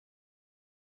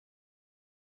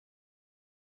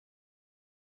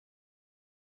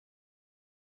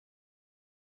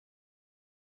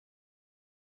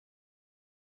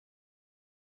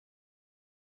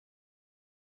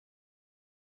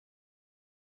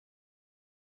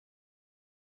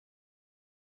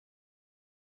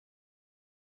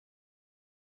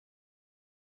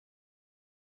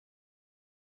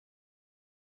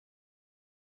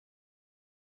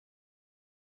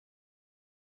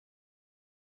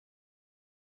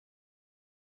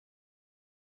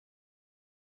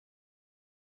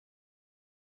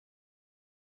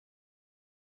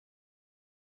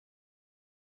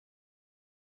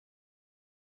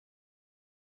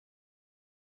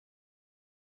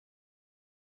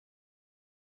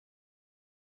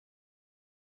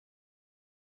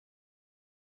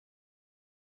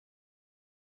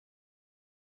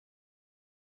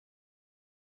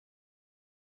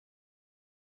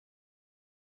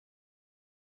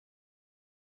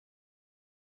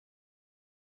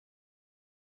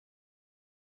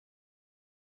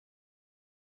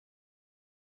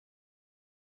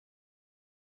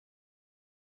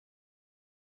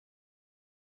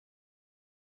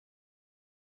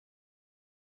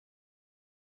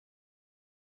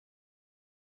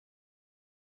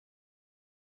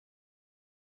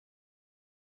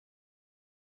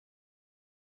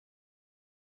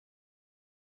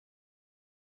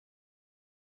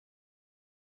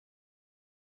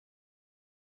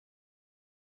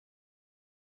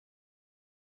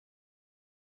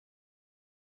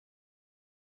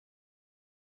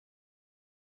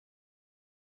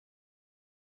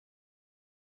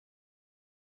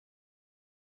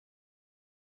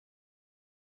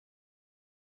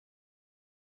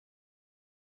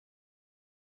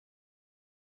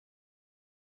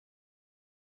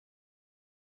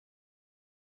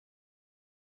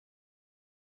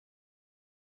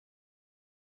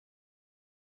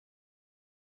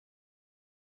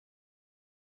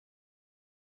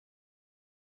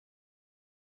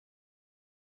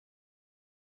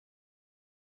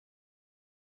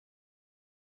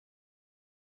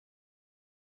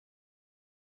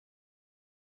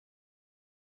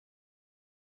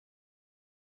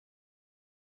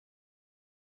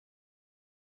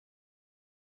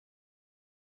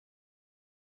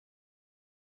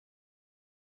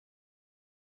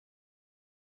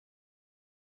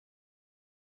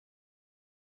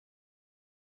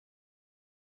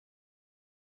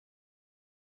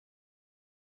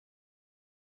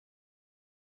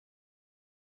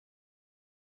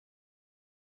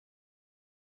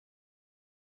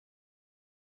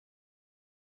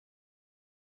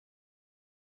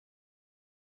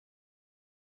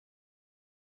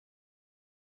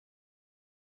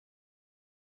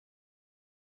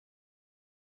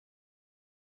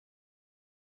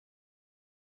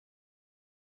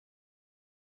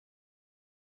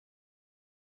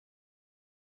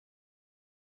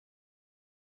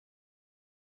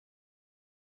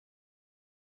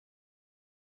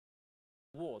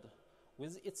world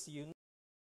with its unique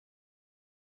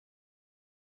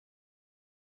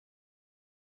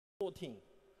 14,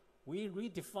 we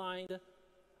redefined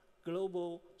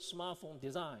global smartphone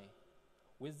design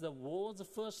with the world's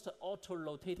first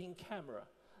auto-rotating camera,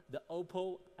 the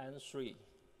Oppo N3.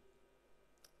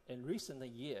 In recent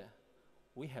years,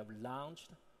 we have launched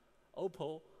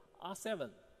Oppo R7,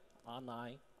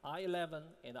 R9, R11,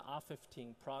 and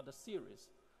R15 product series,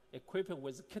 equipped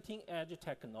with cutting-edge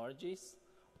technologies,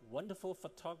 wonderful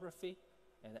photography,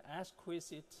 and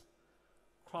exquisite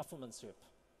craftsmanship.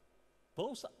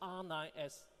 Both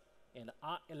R9S and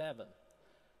R11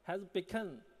 has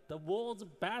become the world's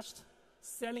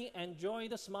best-selling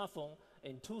Android smartphone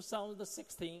in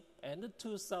 2016 and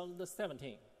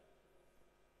 2017.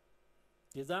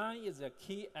 Design is a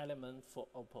key element for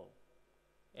Oppo,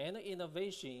 and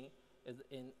innovation is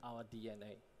in our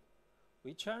DNA.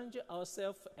 We challenge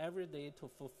ourselves every day to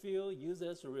fulfill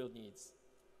users' real needs,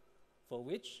 for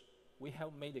which we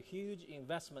have made a huge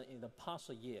investment in the past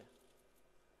year.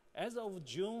 As of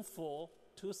June 4,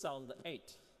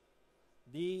 2008,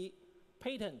 the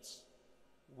patents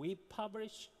we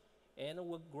published and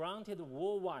were granted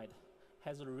worldwide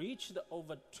has reached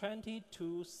over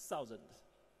 22,000.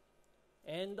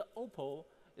 And Oppo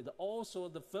is also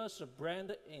the first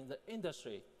brand in the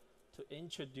industry to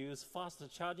introduce fast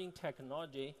charging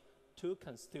technology to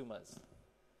consumers.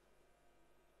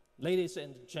 Ladies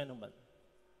and gentlemen,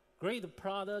 great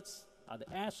products are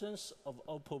the essence of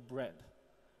Oppo brand.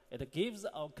 It gives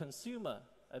our consumer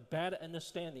a better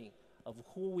understanding of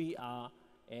who we are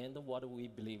and what we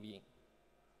believe in.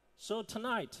 So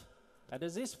tonight, at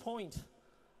this point,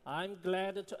 I'm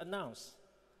glad to announce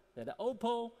that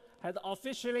Oppo has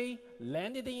officially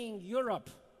landed in Europe.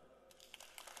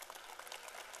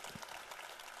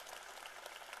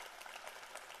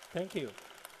 Thank you.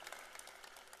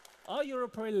 Our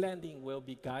European landing will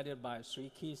be guided by three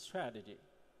key strategies.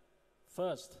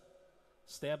 First,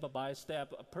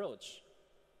 step-by-step approach.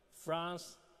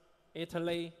 France,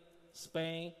 Italy,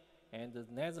 Spain, and the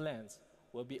Netherlands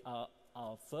will be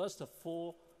our first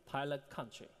full pilot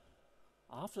country.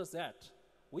 After that,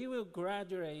 we will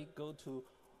gradually go to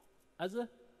other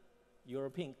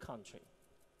European countries.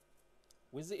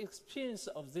 With the experience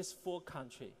of these four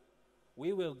countries,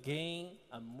 we will gain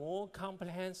a more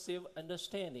comprehensive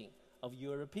understanding of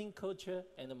European culture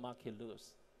and market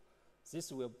rules.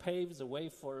 This will pave the way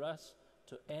for us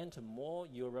to enter more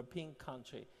European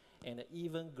countries and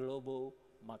even global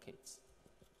markets.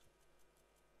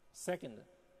 Second,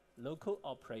 local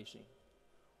operation.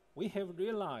 We have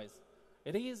realized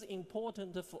it is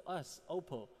important for us,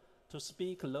 Oppo, to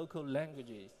speak local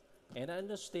languages and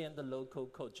understand the local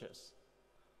cultures.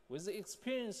 With the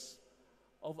experience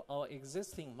of our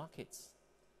existing markets,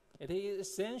 it is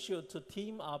essential to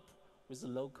team up with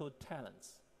local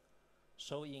talents.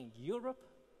 So in Europe,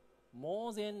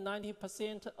 more than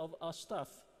 90% of our staff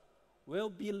will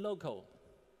be local.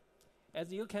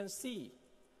 As you can see,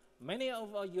 many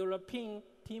of our European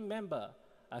team members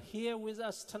are here with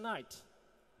us tonight.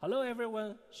 Hello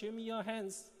everyone, show me your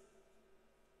hands.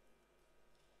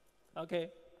 Okay,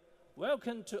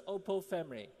 welcome to Oppo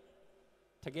family.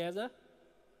 Together,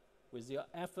 with your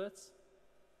efforts,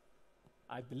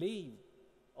 I believe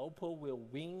Oppo will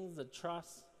win the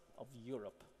trust of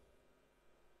Europe.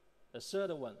 The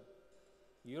third one,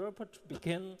 Europe to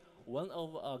become one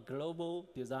of our global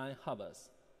design hubs.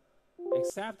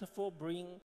 Except for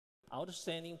bringing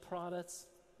outstanding products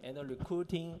and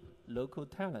recruiting local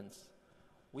talents,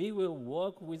 we will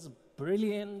work with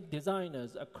brilliant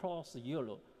designers across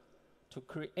Europe to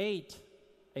create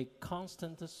a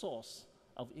constant source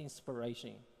of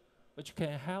inspiration, which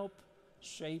can help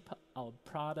shape our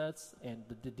products and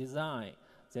the design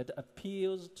that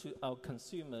appeals to our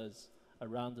consumers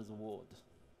around the world.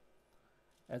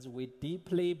 As we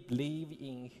deeply believe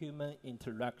in human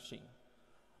interaction,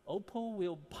 Oppo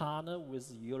will partner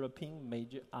with European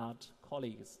major art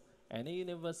colleagues and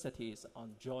universities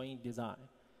on joint design,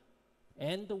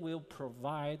 and will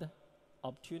provide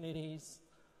opportunities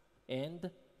and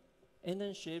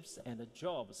internships and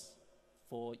jobs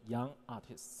for young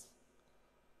artists.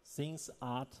 Since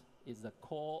art is the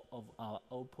core of our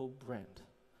Oppo brand,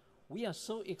 we are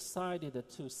so excited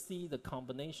to see the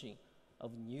combination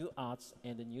of new arts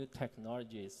and new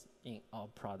technologies in our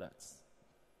products.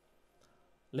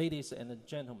 Ladies and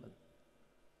gentlemen,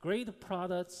 great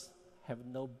products have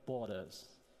no borders.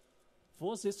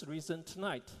 For this reason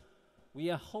tonight, we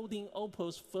are holding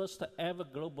Oppo's first ever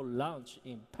global launch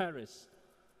in Paris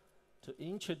to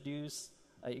introduce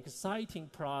an exciting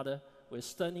product with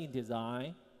stunning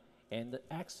design and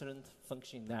excellent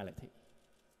functionality.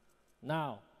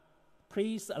 Now,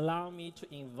 please allow me to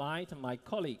invite my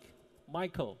colleague,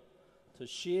 Michael, to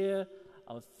share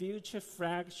our future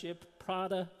flagship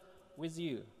product with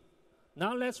you.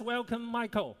 Now let's welcome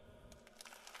Michael.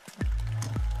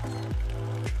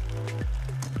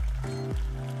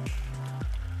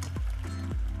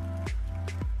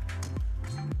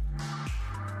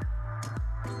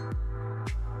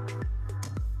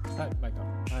 Hi, Michael.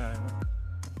 Hi.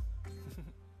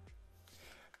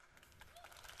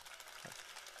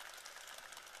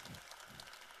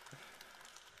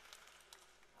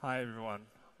 Hi everyone,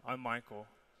 I'm Michael.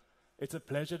 It's a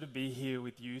pleasure to be here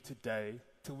with you today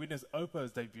to witness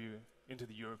Oppo's debut into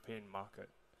the European market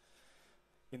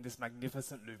in this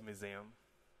magnificent Louvre Museum.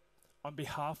 On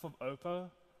behalf of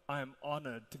Oppo, I am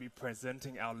honored to be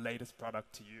presenting our latest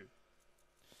product to you.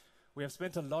 We have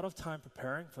spent a lot of time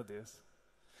preparing for this,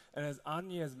 and as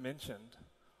Agnes mentioned,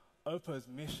 Oppo's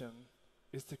mission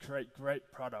is to create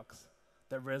great products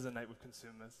that resonate with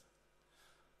consumers.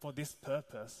 For this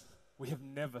purpose, we have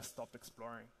never stopped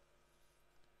exploring.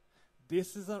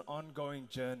 This is an ongoing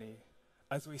journey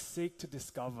as we seek to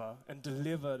discover and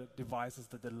deliver devices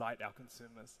that delight our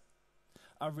consumers.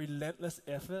 Our relentless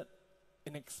effort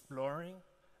in exploring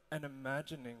and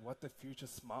imagining what the future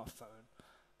smartphone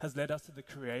has led us to the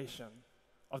creation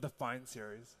of the Find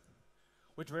series,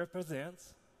 which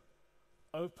represents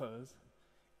Oppo's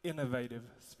innovative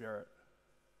spirit.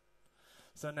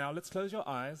 So now let's close your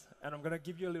eyes, and I'm going to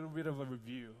give you a little bit of a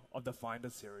review of the Finder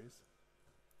series.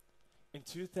 In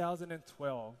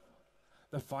 2012,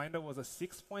 the Finder was a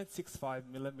 6.65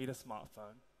 millimeter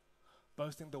smartphone,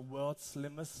 boasting the world's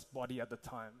slimmest body at the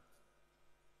time.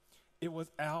 It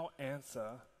was our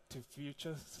answer to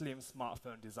future slim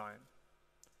smartphone design.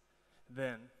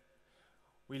 Then,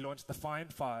 we launched the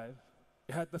Find 5.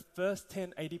 It had the first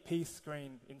 1080p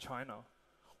screen in China,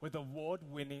 with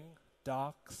award-winning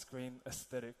dark screen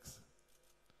aesthetics.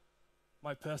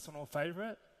 My personal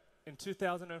favorite, in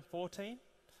 2014,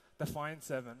 the Find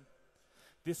 7.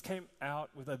 This came out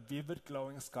with a vivid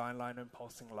glowing skyline and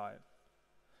pulsing light,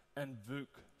 and VOOC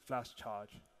flash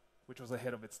charge, which was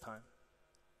ahead of its time.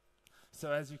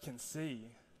 So as you can see,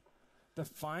 the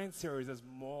Find series is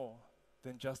more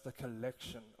than just a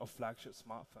collection of flagship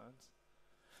smartphones.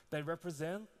 They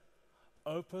represent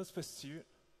Oppo's pursuit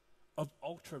of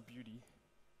ultra beauty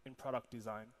in product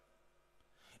design.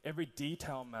 Every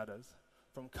detail matters,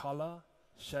 from color,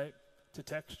 shape, to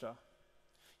texture.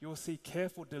 You will see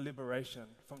careful deliberation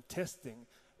from testing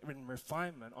and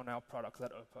refinement on our products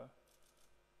at Oppo.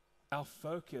 Our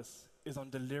focus is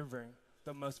on delivering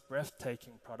the most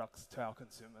breathtaking products to our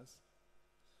consumers.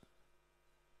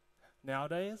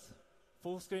 Nowadays,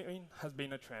 full screen has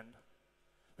been a trend.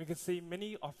 We can see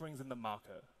many offerings in the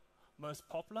market. Most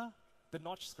popular, the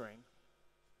notch screen,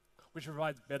 which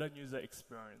provides better user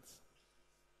experience.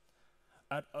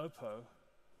 At Oppo,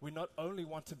 we not only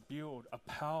want to build a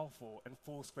powerful and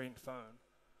full-screen phone,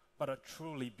 but a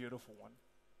truly beautiful one.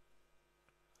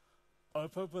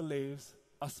 Oppo believes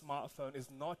a smartphone is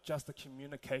not just a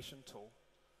communication tool,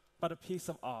 but a piece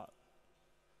of art.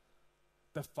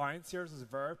 The Find series was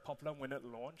very popular when it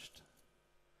launched.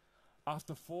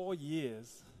 After 4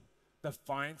 years, the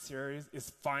Find series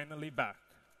is finally back.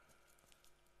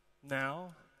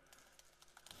 Now,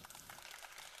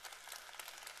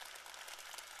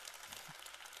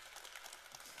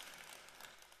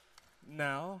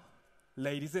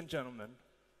 ladies and gentlemen,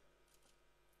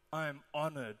 I am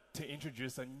honored to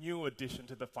introduce a new addition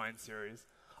to the Find series,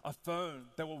 a phone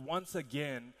that will once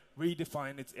again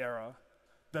redefine its era,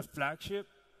 the flagship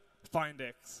Find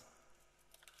X.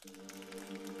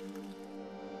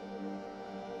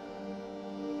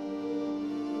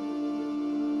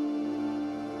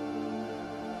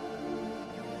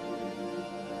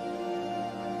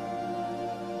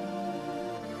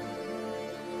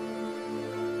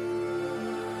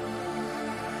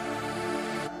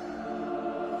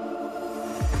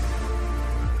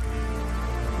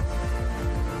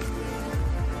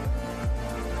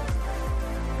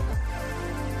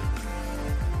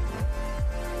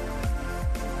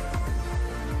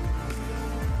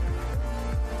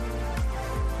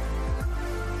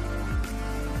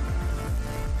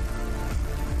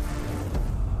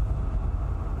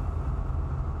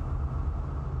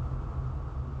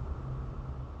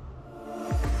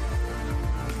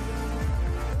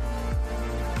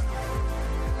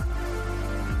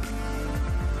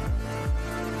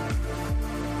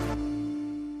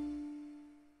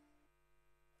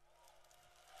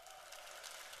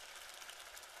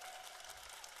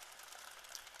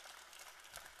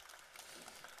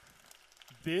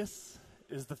 This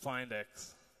is the Find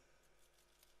X.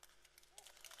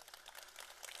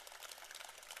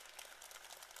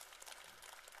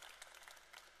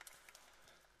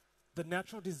 The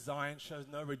natural design shows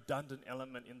no redundant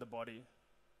element in the body.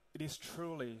 It is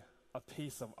truly a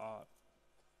piece of art.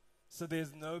 So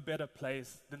there's no better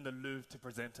place than the Louvre to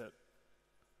present it.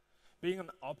 Being an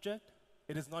object,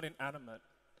 it is not inanimate.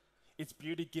 Its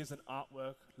beauty gives an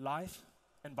artwork life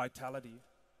and vitality.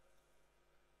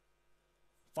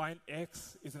 Find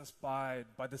X is inspired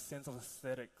by the sense of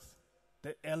aesthetics,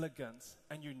 the elegance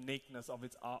and uniqueness of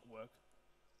its artwork,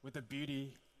 with the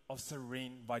beauty of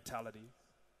serene vitality.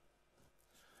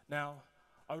 Now,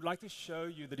 I would like to show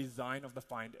you the design of the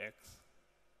Find X.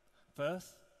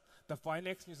 First, the Find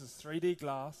X uses 3D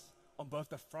glass on both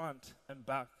the front and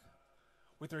back,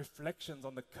 with reflections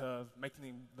on the curve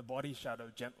making the body shadow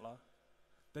gentler.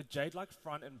 The jade-like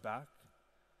front and back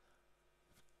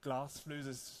glass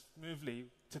fuses smoothly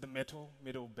to the metal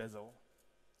middle bezel.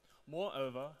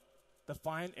 Moreover, the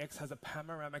Find X has a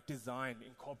panoramic design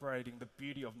incorporating the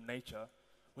beauty of nature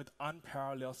with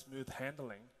unparalleled smooth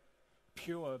handling,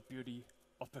 pure beauty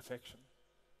of perfection.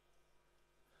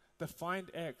 The Find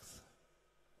X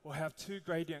will have two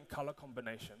gradient color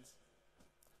combinations,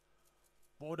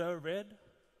 Bordeaux red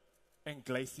and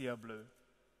glacier blue.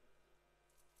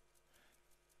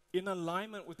 In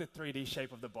alignment with the 3D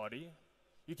shape of the body,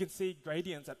 you can see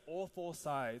gradients at all four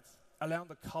sides, allowing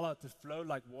the color to flow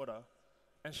like water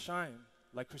and shine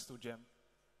like crystal gem.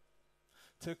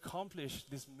 To accomplish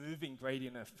this moving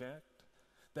gradient effect,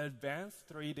 the advanced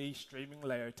 3D streaming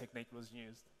layer technique was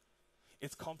used.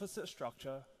 Its composite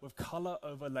structure with color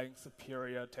overlaying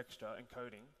superior texture and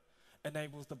coating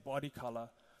enables the body color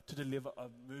to deliver a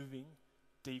moving,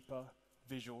 deeper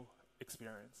visual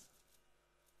experience.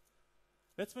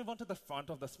 Let's move on to the front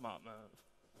of the Smart Move.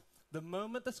 The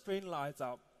moment the screen lights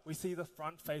up, we see the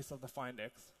front face of the Find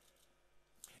X.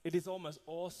 It is almost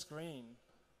all screen.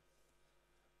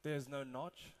 There's no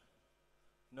notch,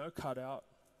 no cutout,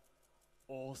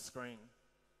 all screen.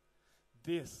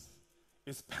 This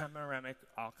is panoramic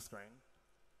arc screen.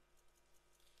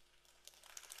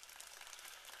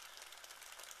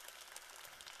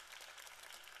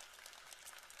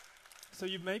 So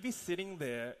you may be sitting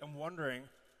there and wondering,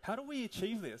 how do we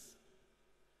achieve this?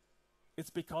 It's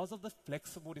because of the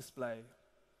flexible display.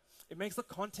 It makes the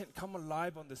content come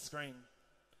alive on the screen.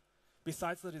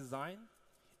 Besides the design,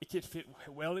 it can fit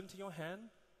well into your hand,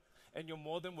 and you're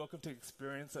more than welcome to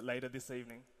experience it later this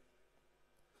evening.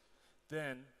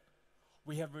 Then,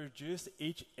 we have reduced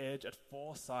each edge at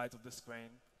 4 sides of the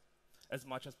screen as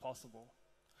much as possible.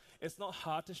 It's not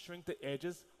hard to shrink the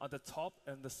edges on the top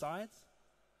and the sides.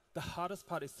 The hardest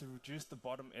part is to reduce the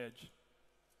bottom edge.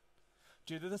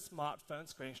 Due to the smartphone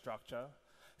screen structure,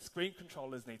 screen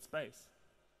controllers need space.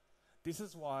 This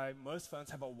is why most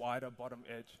phones have a wider bottom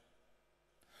edge.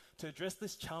 To address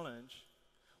this challenge,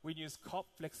 we use COP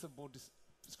flexible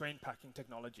screen packing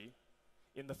technology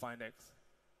in the Find X,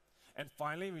 and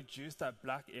finally reduce that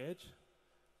black edge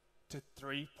to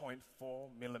 3.4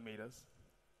 millimeters.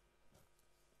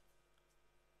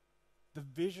 The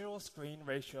visual screen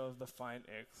ratio of the Find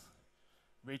X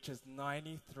reaches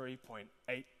 93.8%.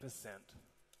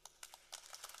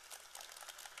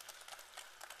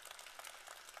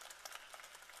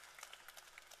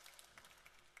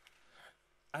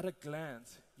 At a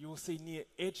glance, you will see near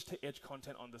edge-to-edge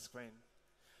content on the screen.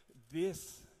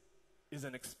 This is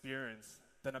an experience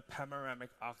that a panoramic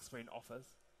arc screen offers.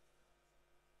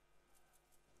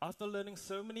 After learning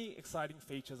so many exciting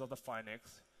features of the Find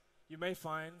X, you may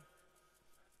find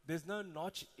there's no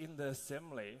notch in the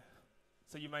assembly.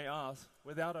 So you may ask,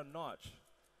 without a notch,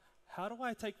 how do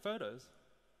I take photos?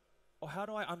 Or how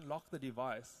do I unlock the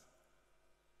device?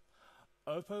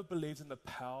 Oppo believes in the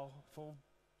power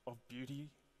of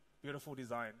beautiful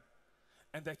design,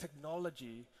 and that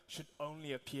technology should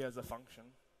only appear as a function.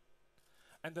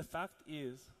 And the fact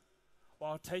is,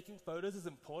 while taking photos is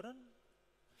important,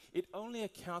 it only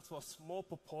accounts for a small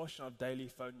proportion of daily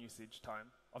phone usage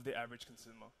time of the average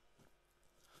consumer.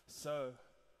 So,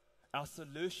 our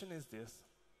solution is this.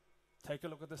 Take a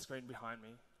look at the screen behind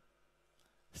me.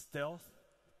 Stealth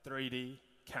 3D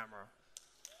camera.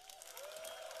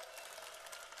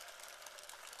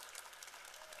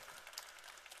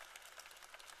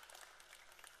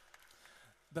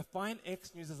 The Find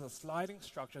X uses a sliding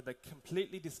structure that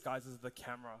completely disguises the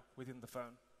camera within the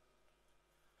phone.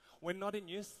 When not in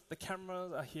use, the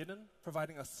cameras are hidden,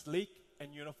 providing a sleek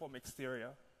and uniform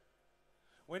exterior.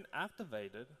 When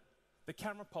activated, the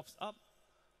camera pops up,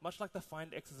 much like the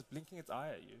Find X is blinking its eye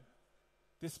at you.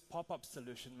 This pop-up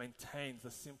solution maintains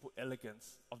the simple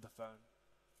elegance of the phone.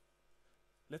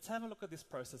 Let's have a look at this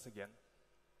process again.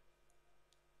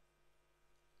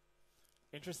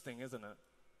 Interesting, isn't it?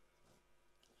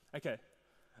 Okay,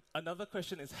 another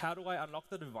question is, how do I unlock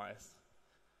the device?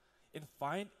 In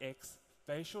Find X,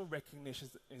 facial recognition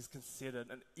is considered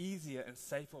an easier and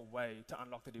safer way to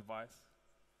unlock the device.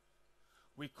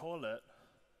 We call it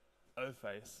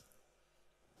O-Face.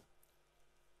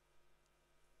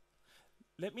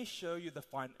 Let me show you the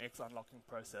Find X unlocking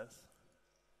process.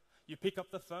 You pick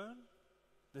up the phone,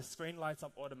 the screen lights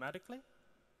up automatically,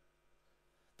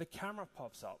 the camera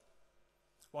pops up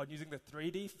while using the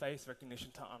 3D face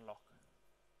recognition to unlock.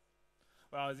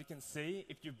 Well, as you can see,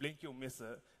 if you blink, you'll miss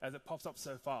it, as it pops up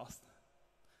so fast.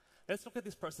 Let's look at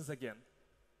this process again.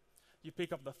 You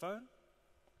pick up the phone,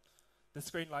 the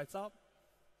screen lights up,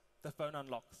 the phone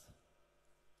unlocks.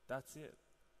 That's it.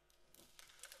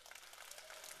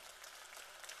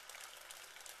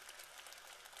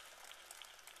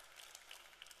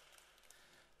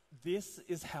 This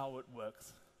is how it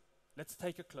works. Let's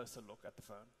take a closer look at the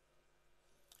phone.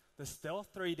 The Stealth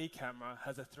 3D camera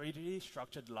has a 3D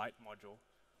structured light module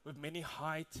with many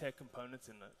high-tech components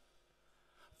in it.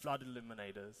 Flood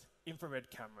illuminators, infrared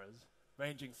cameras,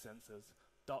 ranging sensors,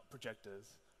 dot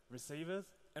projectors, receivers,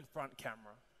 and front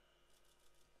camera.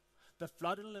 The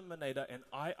flood illuminator and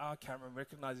IR camera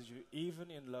recognizes you even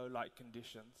in low light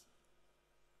conditions.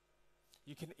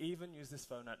 You can even use this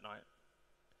phone at night.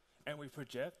 And we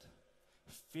project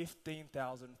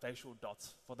 15,000 facial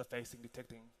dots for the facing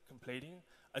detecting, completing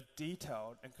a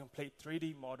detailed and complete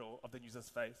 3D model of the user's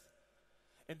face.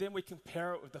 And then we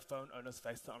compare it with the phone owner's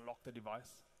face to unlock the device.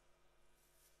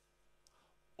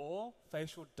 All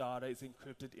facial data is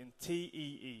encrypted in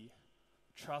TEE,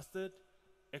 Trusted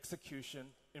Execution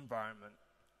Environment,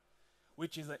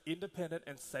 which is an independent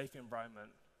and safe environment.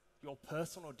 Your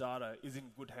personal data is in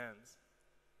good hands.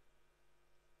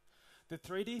 The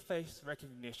 3D face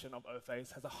recognition of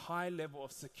O-Face has a high level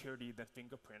of security than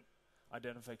fingerprint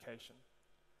identification.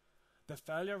 The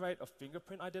failure rate of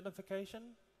fingerprint identification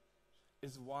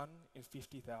is 1 in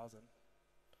 50,000.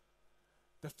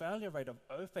 The failure rate of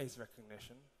O-Face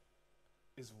recognition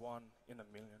is 1 in a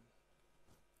million.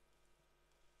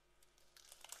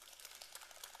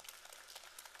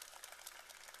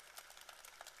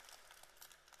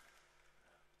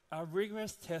 Our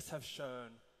rigorous tests have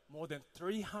shown more than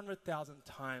 300,000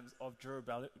 times of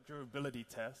durability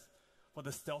tests for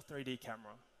the Stealth 3D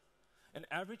camera. An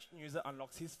average user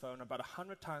unlocks his phone about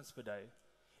 100 times per day.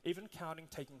 Even counting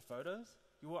taking photos,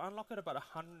 you will unlock it about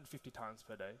 150 times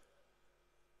per day.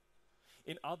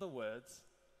 In other words,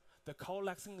 the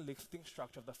coalescing lifting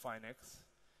structure of the Find X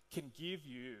can give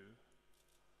you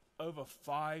over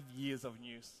 5 years of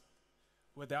use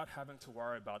without having to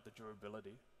worry about the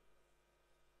durability.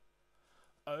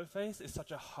 O-Face is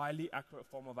such a highly accurate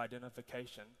form of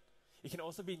identification. It can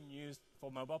also be used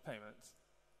for mobile payments.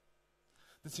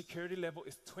 The security level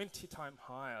is 20 times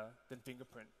higher than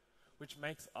fingerprint, which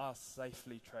makes us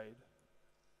safely trade.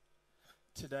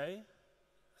 Today,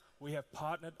 we have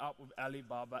partnered up with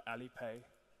Alibaba Alipay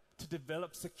to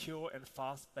develop secure and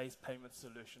fast-based payment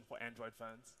solution for Android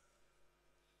phones.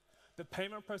 The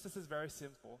payment process is very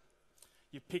simple.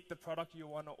 You pick the product you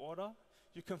want to order,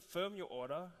 you confirm your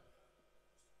order,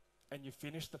 and you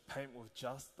finish the payment with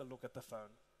just a look at the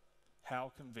phone.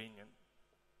 How convenient.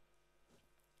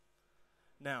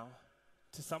 Now,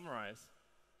 to summarize,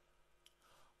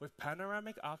 with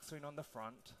panoramic arc screen on the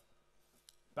front,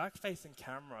 back-facing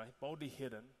camera boldly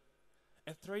hidden,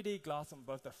 and 3D glass on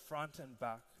both the front and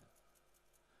back,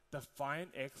 the Find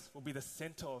X will be the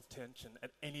center of attention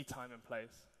at any time and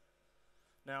place.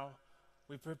 Now,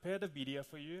 we prepared a video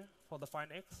for you for the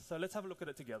Find X, so let's have a look at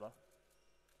it together.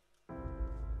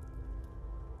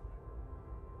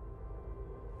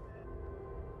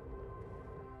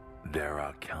 There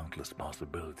are countless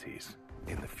possibilities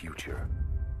in the future.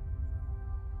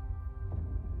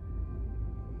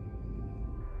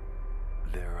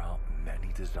 There are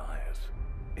many desires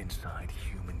inside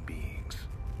human beings.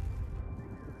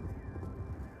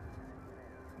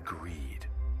 Greed,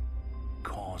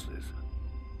 causes,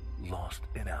 lost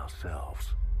in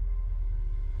ourselves.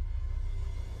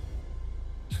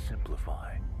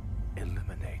 Simplify,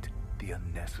 eliminate the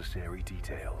unnecessary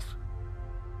details.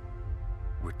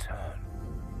 Return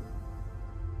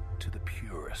to the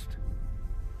purest,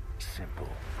 simple.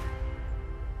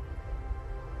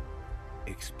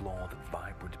 Explore the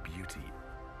vibrant beauty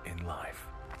in life.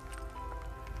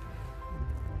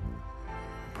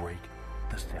 Break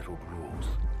the settled rules.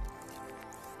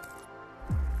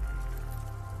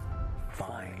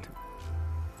 Find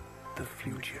the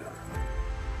future.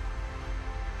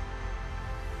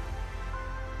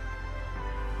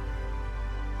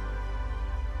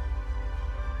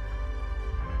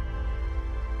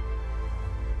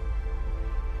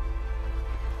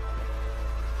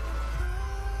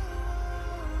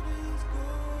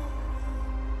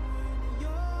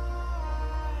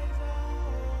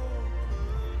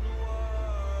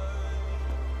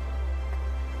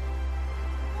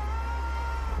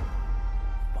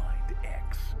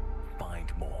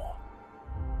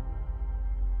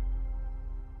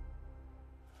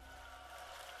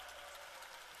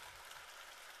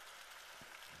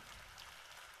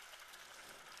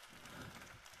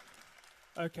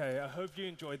 Okay, I hope you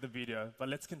enjoyed the video, but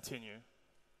let's continue.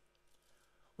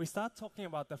 We start talking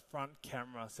about the front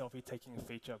camera selfie-taking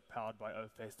feature powered by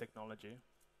O-Face technology.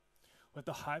 With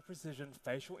the high-precision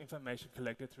facial information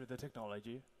collected through the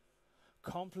technology,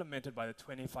 complemented by the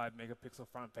 25-megapixel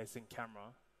front-facing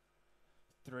camera,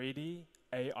 3D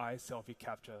AI selfie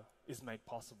capture is made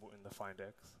possible in the Find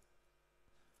X.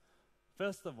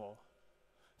 First of all,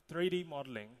 3D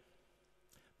modeling.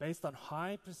 Based on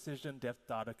high-precision depth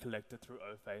data collected through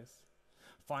O-Face,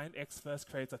 Find X first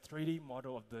creates a 3D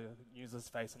model of the user's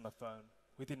face on the phone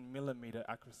within millimeter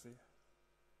accuracy.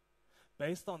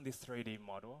 Based on this 3D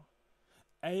model,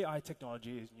 AI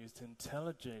technology is used to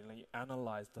intelligently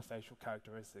analyze the facial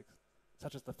characteristics,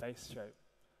 such as the face shape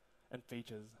and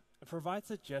features, and provide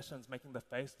suggestions making the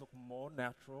face look more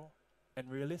natural and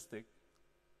realistic.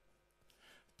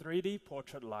 3D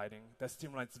portrait lighting that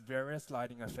stimulates various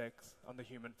lighting effects on the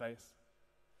human face,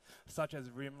 such as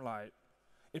rim light.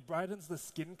 It brightens the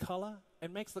skin color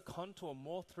and makes the contour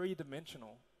more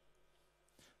three-dimensional.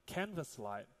 Canvas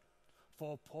light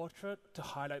for a portrait to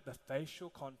highlight the facial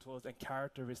contours and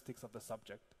characteristics of the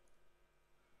subject.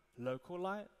 Local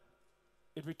light,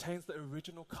 it retains the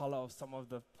original color of some of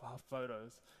the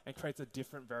photos and creates a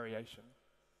different variation.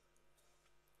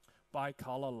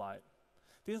 Bicolor light.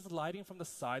 This is lighting from the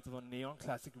sides of a neon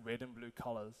classic red and blue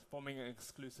colors, forming an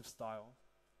exclusive style.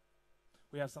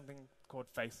 We have something called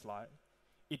face light.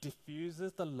 It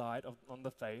diffuses the light on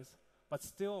the face, but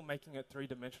still making it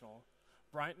three-dimensional,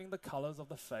 brightening the colors of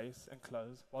the face and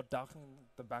clothes while darkening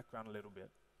the background a little bit.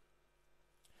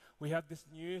 We have this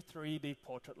new 3D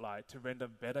portrait light to render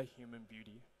better human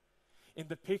beauty. In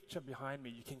the picture behind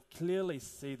me, you can clearly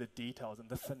see the details and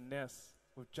the finesse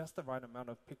with just the right amount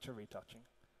of picture retouching.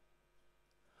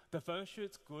 The phone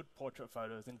shoots good portrait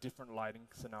photos in different lighting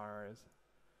scenarios.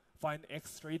 Find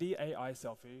X 3D AI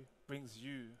selfie brings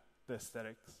you the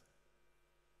aesthetics.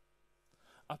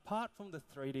 Apart from the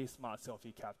 3D smart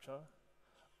selfie capture,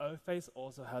 O-Face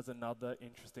also has another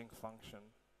interesting function: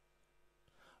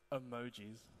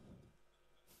 emojis.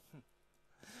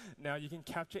 Now you can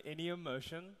capture any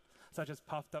emotion, such as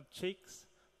puffed up cheeks,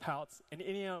 pouts, and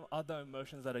any other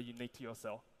emotions that are unique to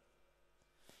yourself.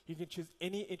 You can choose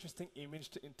any interesting image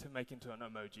to make into an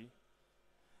emoji.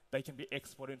 They can be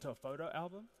exported into a photo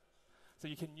album, so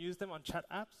you can use them on chat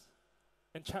apps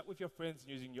and chat with your friends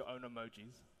using your own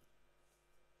emojis.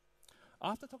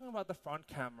 After talking about the front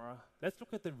camera, let's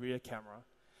look at the rear camera.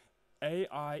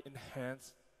 AI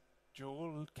enhanced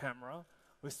dual camera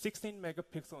with 16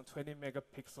 megapixel and 20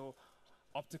 megapixel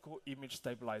optical image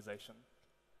stabilization.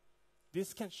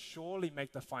 This can surely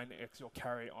make the Find X your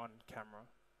carry-on camera.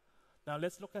 Now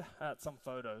let's look at some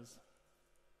photos.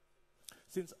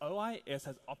 Since OIS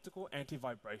has optical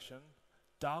anti-vibration,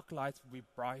 dark lights will be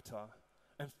brighter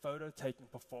and photo taking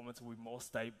performance will be more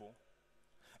stable.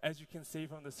 As you can see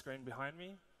from the screen behind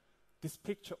me, this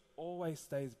picture always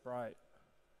stays bright,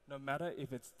 no matter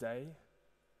if it's day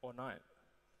or night.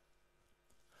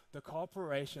 The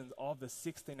cooperation of the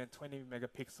 16 and 20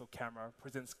 megapixel camera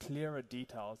presents clearer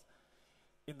details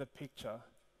in the picture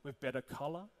with better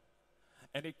color,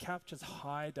 and it captures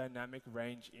high dynamic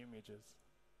range images.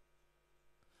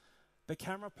 The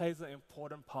camera plays an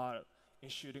important part in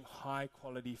shooting high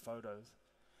quality photos,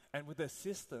 and with the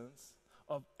assistance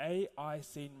of AI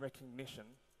scene recognition,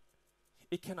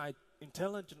 it can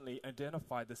intelligently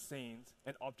identify the scenes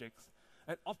and objects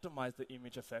and optimize the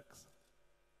image effects.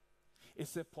 It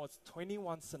supports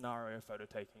 21 scenario photo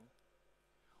taking.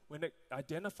 When it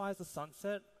identifies a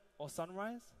sunset or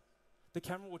sunrise, the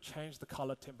camera will change the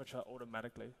color temperature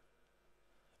automatically.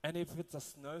 And if it's a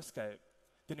snowscape,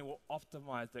 then it will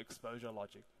optimize the exposure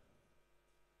logic.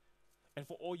 And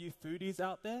for all you foodies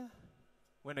out there,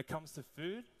 when it comes to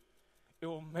food, it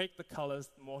will make the colors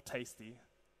more tasty.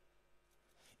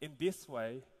 In this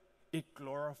way, it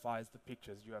glorifies the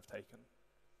pictures you have taken.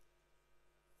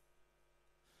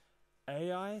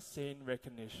 AI scene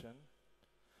recognition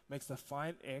makes the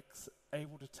Find X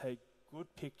able to take good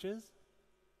pictures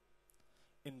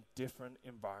in different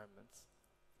environments.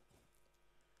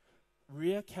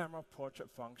 Rear camera portrait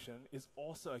function is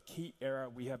also a key area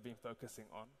we have been focusing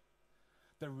on.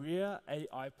 The rear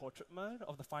AI portrait mode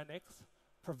of the Find X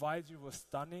provides you with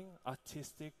stunning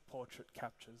artistic portrait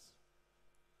captures.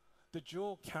 The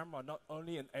dual camera not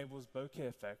only enables bokeh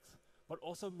effects, but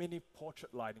also many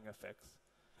portrait lighting effects,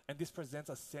 and this presents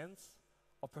a sense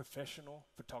of professional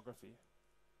photography.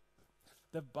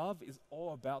 The above is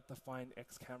all about the Find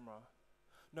X camera.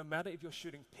 No matter if you're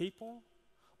shooting people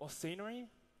or scenery,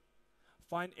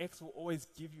 Find X will always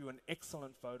give you an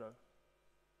excellent photo.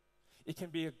 It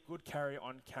can be a good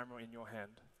carry-on camera in your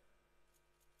hand.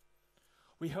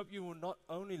 We hope you will not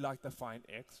only like the Find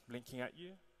X blinking at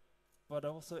you, but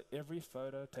also every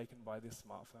photo taken by this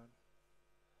smartphone.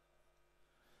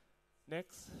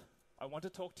 Next, I want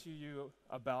to talk to you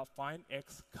about Find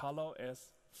X ColorOS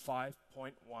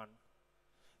 5.1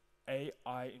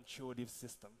 AI intuitive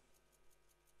system.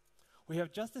 We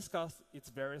have just discussed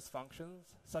its various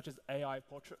functions, such as AI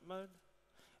portrait mode,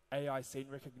 AI scene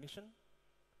recognition.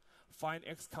 Find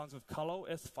X comes with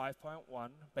ColorOS 5.1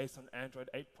 based on Android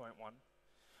 8.1.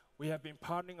 We have been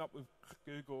partnering up with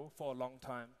Google for a long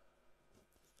time.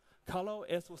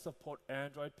 ColorOS will support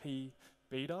Android P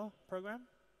beta program.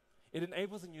 It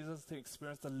enables users to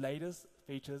experience the latest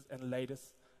features and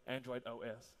latest Android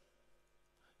OS.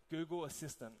 Google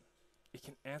Assistant. It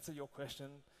can answer your question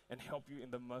and help you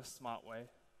in the most smart way.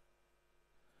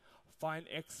 Find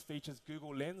X features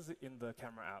Google Lens in the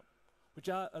camera app, which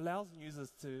allows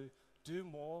users to do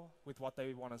more with what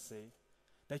they want to see.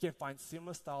 They can find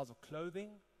similar styles of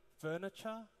clothing,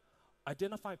 furniture,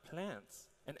 identify plants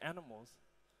and animals,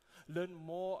 learn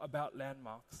more about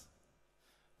landmarks,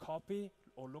 copy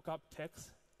or look up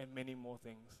text, and many more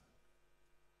things.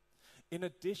 In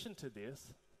addition to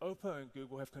this, Oppo and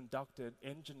Google have conducted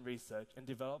engine research and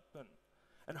development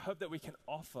and hope that we can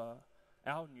offer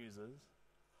our users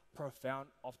profound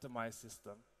optimized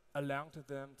system, allowing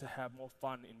them to have more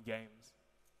fun in games.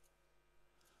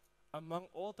 Among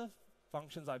all the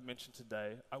functions I've mentioned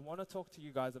today, I want to talk to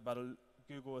you guys about a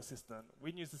Google Assistant.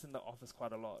 We use this in the office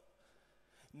quite a lot.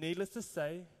 Needless to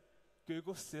say,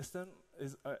 Google Assistant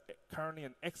is currently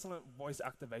an excellent voice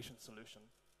activation solution.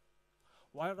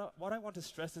 What I want to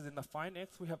stress is in the Find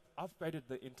X, we have upgraded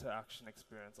the interaction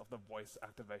experience of the voice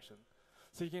activation.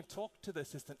 So you can talk to the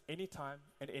assistant anytime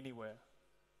and anywhere.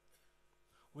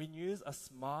 We use a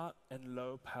smart and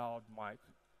low-powered mic,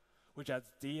 which adds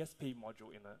DSP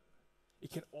module in it.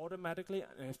 It can automatically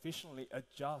and efficiently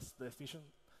adjust the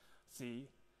efficiency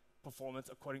performance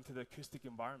according to the acoustic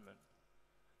environment.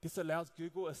 This allows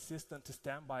Google Assistant to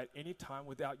stand by at any time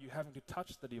without you having to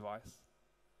touch the device.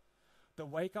 The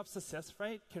wake-up success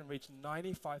rate can reach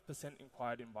 95% in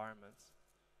quiet environments.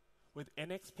 With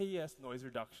NXPS noise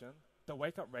reduction, the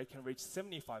wake-up rate can reach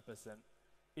 75%,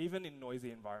 even in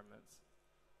noisy environments.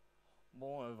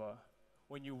 Moreover,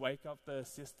 when you wake up the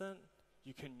assistant,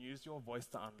 you can use your voice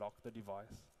to unlock the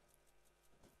device.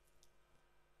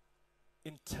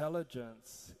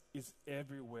 Intelligence is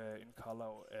everywhere in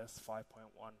ColorOS 5.1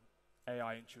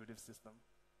 AI intuitive system,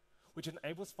 which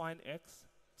enables Find X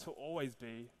to always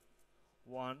be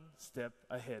one step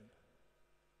ahead.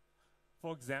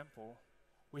 For example,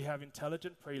 we have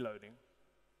intelligent preloading.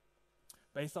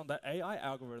 Based on the AI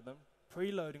algorithm,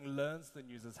 preloading learns the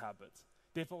user's habits.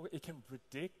 Therefore, it can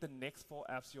predict the next 4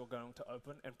 apps you're going to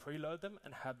open and preload them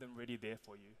and have them ready there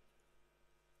for you.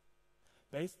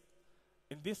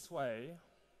 In this way,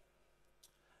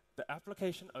 the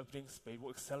application opening speed will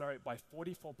accelerate by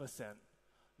 44%.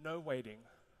 No waiting.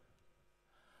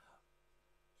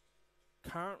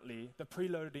 Currently, the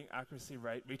preloading accuracy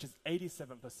rate reaches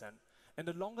 87%, and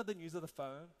the longer the use of the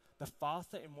phone, the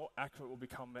faster and more accurate will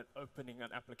become when opening an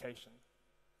application.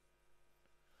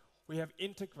 We have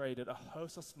integrated a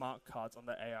host of smart cards on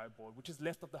the AI board, which is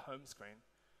left of the home screen,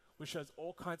 which shows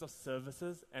all kinds of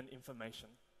services and information.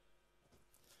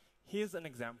 Here's an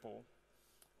example.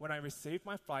 When I receive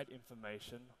my flight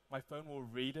information, my phone will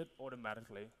read it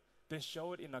automatically, then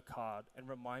show it in a card and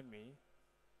remind me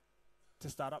to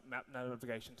start up map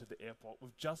navigation to the airport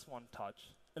with just one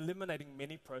touch, eliminating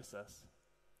many processes.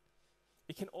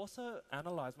 It can also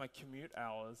analyze my commute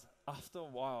hours. After a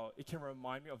while, it can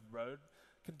remind me of road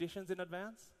conditions in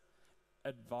advance,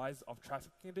 advise of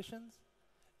traffic conditions,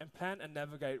 and plan and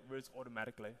navigate routes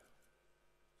automatically.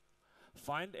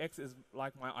 Find X is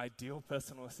like my ideal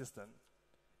personal assistant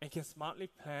and can smartly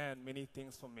plan many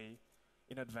things for me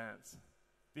in advance.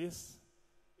 This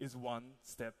is one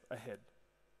step ahead.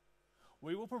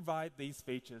 We will provide these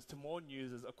features to more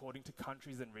users according to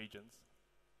countries and regions.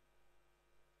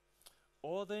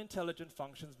 All the intelligent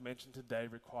functions mentioned today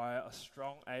require a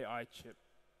strong AI chip.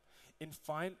 In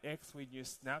Find X, we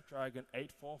use Snapdragon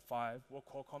 845 or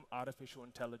Qualcomm Artificial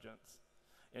Intelligence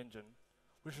engine,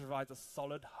 which provides a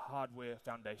solid hardware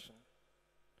foundation.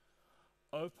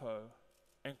 Oppo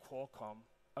and Qualcomm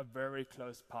are very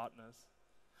close partners.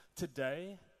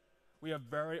 Today, we are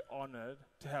very honored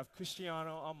to have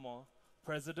Cristiano Amon,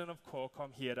 President of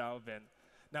Qualcomm, here at our event.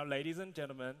 Now, ladies and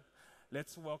gentlemen,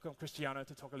 let's welcome Cristiano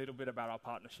to talk a little bit about our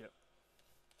partnership.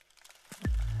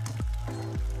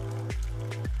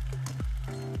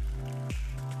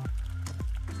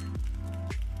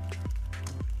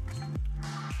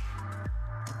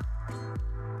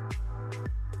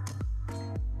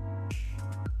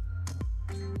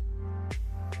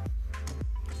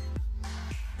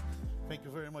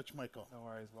 much, Michael. No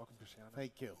worries. Welcome, Cristiano.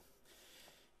 Thank you.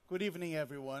 Good evening,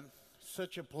 everyone.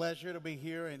 Such a pleasure to be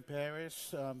here in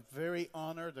Paris. I'm very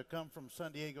honored to come from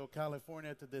San Diego,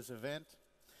 California to this event.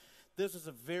 This is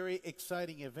a very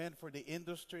exciting event for the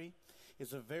industry.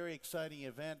 It's a very exciting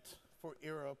event for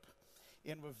Europe.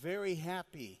 And we're very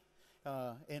happy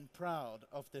and proud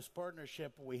of this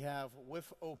partnership we have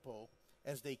with Oppo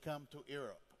as they come to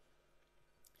Europe.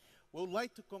 We'd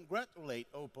like to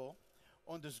congratulate Oppo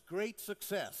on this great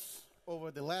success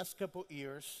over the last couple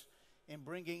years in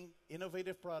bringing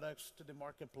innovative products to the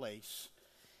marketplace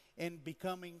and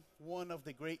becoming one of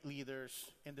the great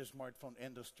leaders in the smartphone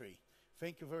industry.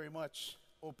 Thank you very much,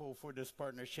 Oppo, for this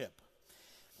partnership.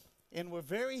 And we're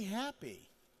very happy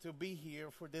to be here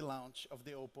for the launch of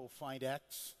the Oppo Find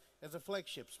X as a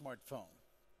flagship smartphone.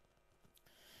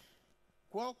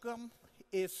 Qualcomm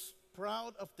is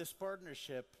proud of this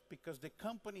partnership because the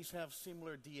companies have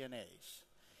similar DNAs.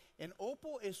 And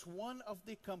Oppo is one of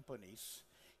the companies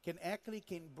can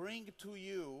bring to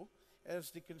you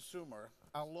as the consumer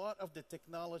a lot of the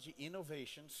technology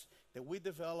innovations that we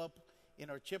develop in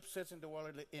our chipsets in the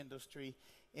wireless industry.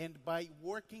 And by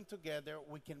working together,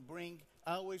 we can bring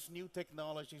always new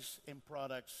technologies and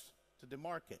products to the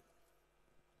market.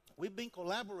 We've been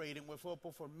collaborating with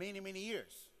Oppo for many, many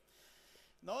years.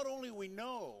 Not only we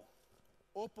know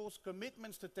Oppo's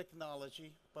commitments to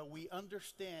technology, but we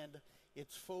understand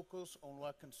its focus on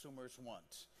what consumers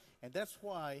want. And that's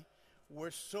why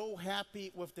we're so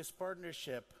happy with this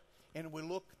partnership, and we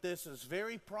look at this as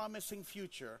very promising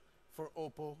future for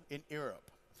Oppo in Europe.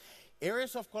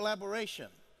 Areas of collaboration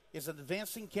is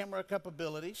advancing camera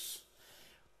capabilities.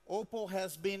 Oppo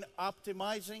has been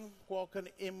optimizing Qualcomm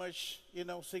image,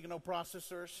 signal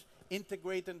processors,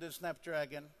 integrating the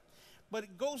Snapdragon, but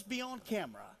it goes beyond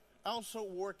camera, also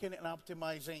working and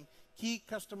optimizing key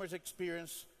customers'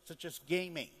 experience, such as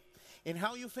gaming, and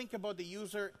how you think about the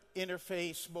user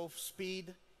interface, both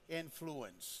speed and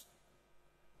fluence.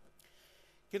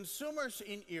 Consumers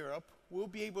in Europe will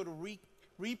be able to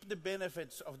reap the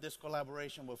benefits of this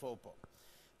collaboration with Oppo.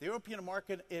 The European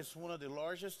market is one of the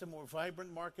largest and more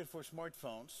vibrant market for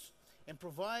smartphones and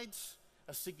provides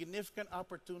a significant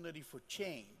opportunity for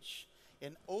change.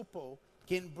 And Oppo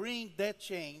can bring that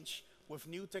change with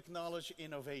new technology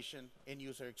innovation and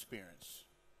user experience.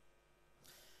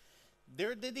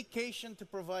 Their dedication to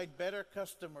provide better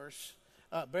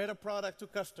product to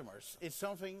customers is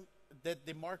something that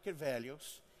the market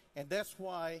values, and that's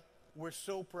why we're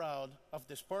so proud of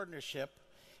this partnership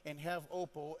and have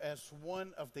Oppo as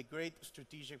one of the great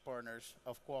strategic partners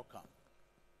of Qualcomm.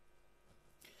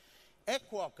 At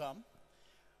Qualcomm,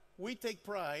 we take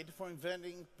pride for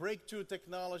inventing breakthrough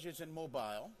technologies in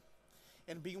mobile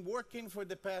and been working for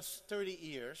the past 30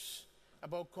 years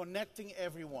about connecting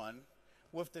everyone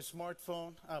with the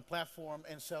smartphone platform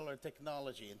and cellular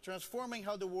technology and transforming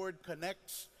how the world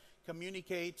connects,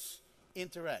 communicates,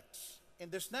 interacts.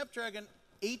 And the Snapdragon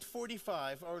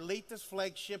 845, our latest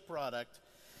flagship product,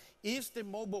 is the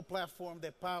mobile platform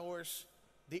that powers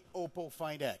the Oppo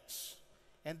Find X.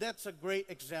 And that's a great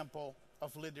example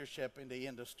of leadership in the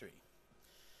industry.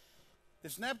 The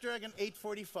Snapdragon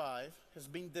 845 has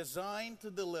been designed to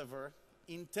deliver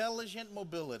intelligent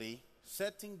mobility,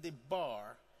 setting the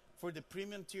bar for the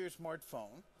premium tier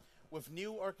smartphone with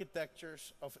new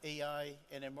architectures of AI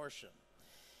and immersion.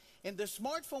 And the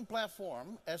smartphone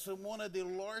platform, as one of the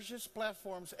largest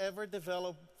platforms ever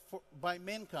developed by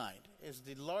mankind, is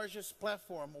the largest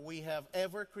platform we have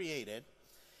ever created.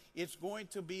 It's going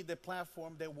to be the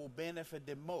platform that will benefit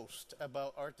the most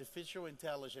about artificial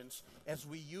intelligence as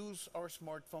we use our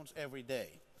smartphones every day.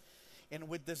 And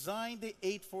we designed the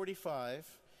 845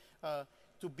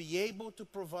 to be able to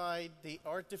provide the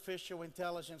artificial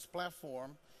intelligence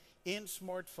platform in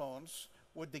smartphones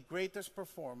with the greatest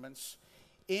performance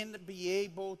and be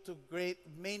able to create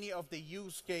many of the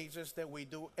use cases that we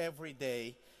do every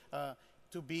day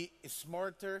to be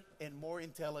smarter and more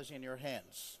intelligent in your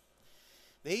hands.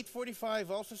 The 845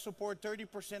 also supports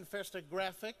 30% faster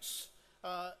graphics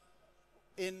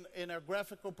in our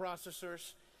graphical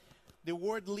processors, the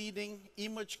world-leading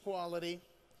image quality,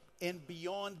 and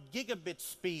beyond gigabit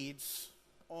speeds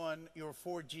on your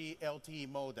 4G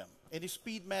LTE modem. And the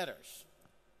speed matters.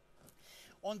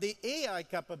 On the AI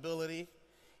capability,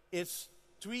 it's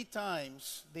 3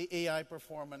 times the AI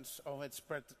performance of its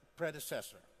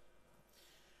predecessor.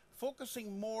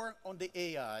 Focusing more on the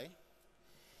AI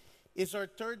is our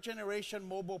 3rd generation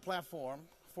mobile platform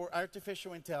for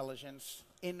artificial intelligence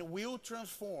and will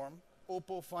transform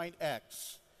Oppo Find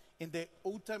X in the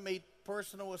ultimate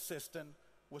personal assistant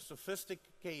with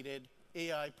sophisticated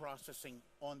AI processing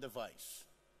on device.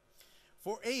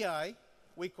 For AI,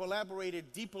 we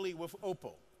collaborated deeply with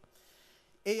Oppo.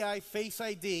 AI Face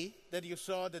ID that you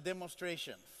saw the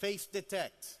demonstration, Face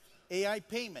Detect, AI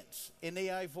payments, and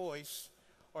AI voice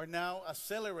are now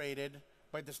accelerated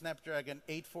by the Snapdragon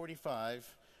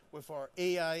 845 with our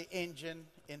AI engine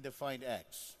in the Find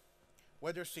X.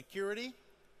 Whether security,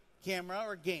 camera,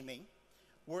 or gaming,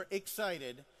 we're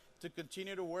excited to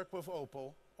continue to work with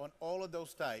Oppo on all of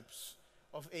those types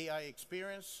of AI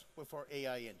experience with our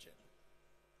AI engine.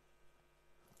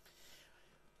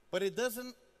 But it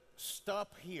doesn't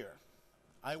stop here.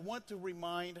 I want to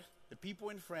remind the people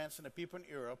in France and the people in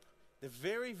Europe that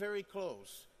very, very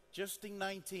close, just in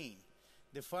 19,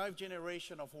 the 5th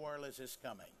generation of wireless is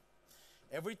coming.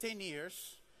 Every 10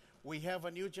 years, we have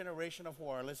a new generation of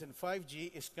wireless, and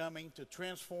 5G is coming to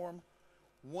transform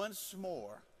once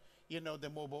more, the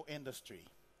mobile industry.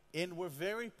 And we're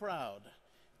very proud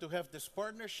to have this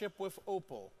partnership with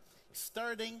Oppo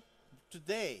starting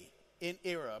today in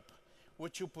Europe,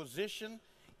 which will position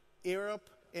Europe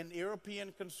and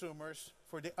European consumers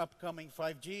for the upcoming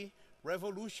 5G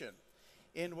revolution.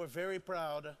 And we're very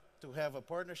proud to have a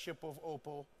partnership with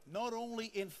Oppo, not only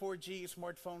in 4G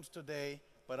smartphones today,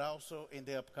 but also in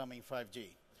the upcoming 5G.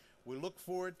 We look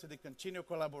forward to the continued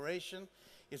collaboration.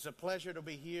 It's a pleasure to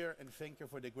be here, and thank you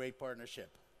for the great partnership.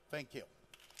 Thank you.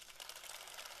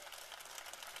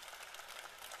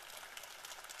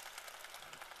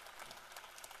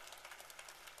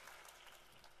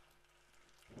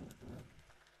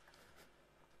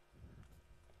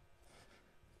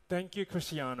 Thank you,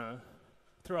 Cristiano.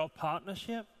 Through our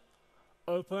partnership,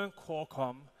 Oppo and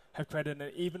Qualcomm have created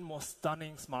an even more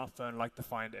stunning smartphone like the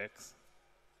Find X.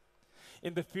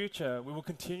 In the future, we will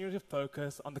continue to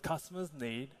focus on the customer's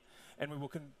need, and we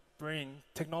will bring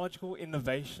technological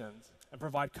innovations and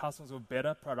provide customers with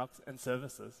better products and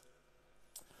services.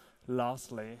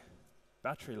 Lastly,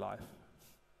 battery life.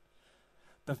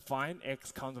 The Find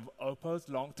X comes with Oppo's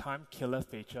long-time killer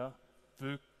feature,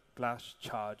 VOOC Flash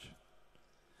Charge.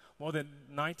 More than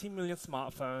 90 million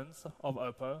smartphones of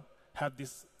Oppo have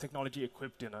this technology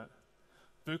equipped in it.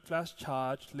 VOOC Flash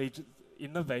Charge leads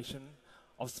innovation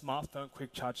of smartphone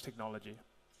quick charge technology.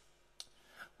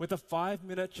 With a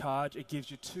 5-minute charge, it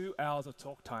gives you 2 hours of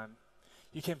talk time.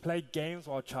 You can play games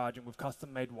while charging with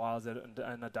custom-made wires and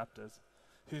adapters,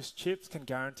 whose chips can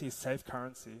guarantee safe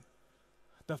currency.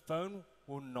 The phone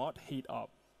will not heat up.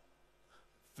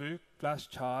 VOOC Flash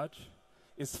Charge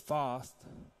is fast,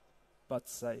 but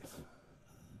safe.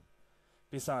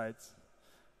 Besides,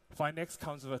 Find X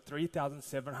comes with a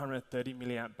 3,730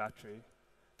 milliamp battery.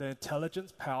 The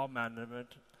intelligence power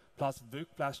management plus VOOC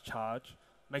Flash Charge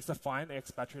makes the Find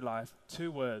X battery life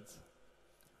 2 words: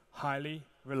 highly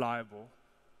reliable.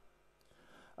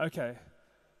 Okay,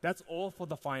 that's all for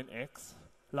the Find X.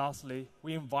 Lastly,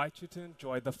 we invite you to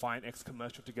enjoy the Find X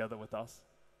commercial together with us.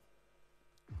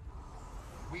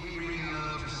 We really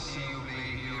love to see you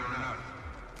play here on Earth.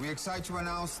 We're excited to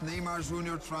announce Neymar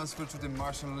Jr. transfer to the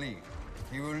Martian League.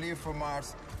 He will leave for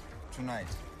Mars tonight.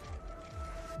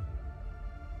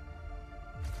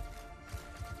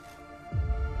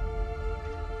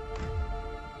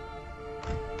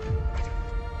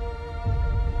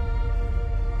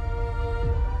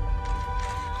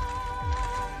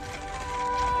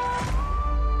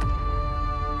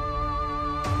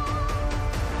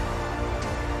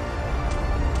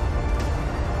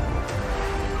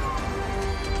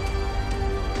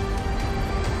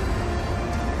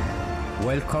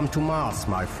 Welcome to Mars,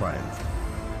 my friend.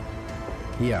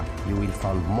 Here, you will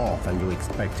find more than you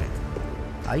expected.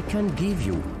 I can give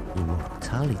you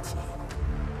immortality,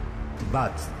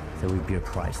 but there will be a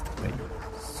price to pay.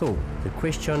 So, the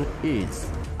question is,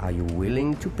 are you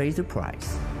willing to pay the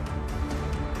price?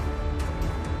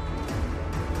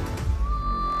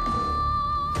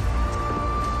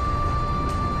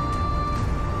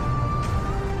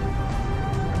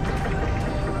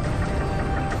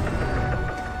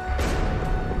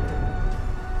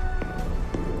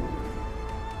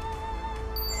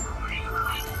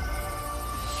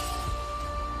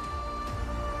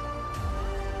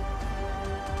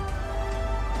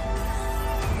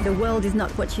 The world is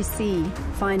not what you see.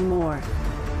 Find more.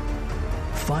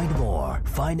 Find more.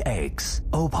 Find X.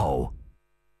 Oppo.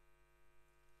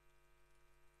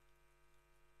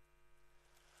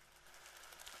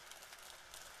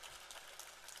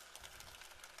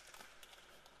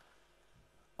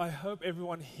 I hope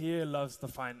everyone here loves the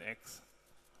Find X.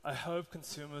 I hope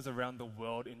consumers around the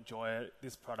world enjoy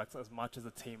this product as much as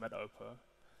the team at Oppo.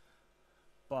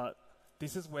 But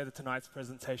this is where tonight's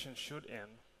presentation should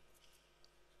end.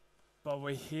 But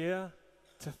we're here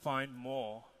to find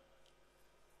more.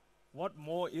 What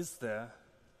more is there?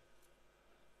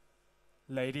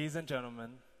 Ladies and gentlemen,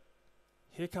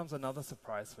 here comes another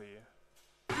surprise for you.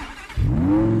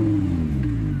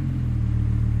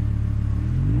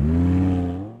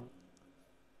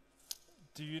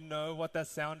 Do you know what that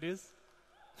sound is?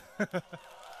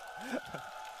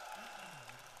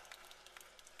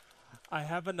 I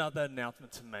have another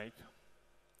announcement to make,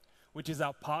 which is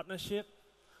our partnership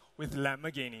with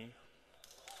Lamborghini.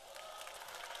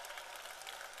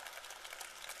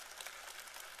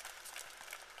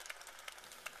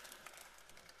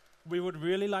 We would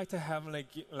really like to have a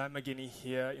Lamborghini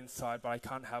here inside, but I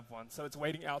can't have one, so it's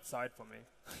waiting outside for me.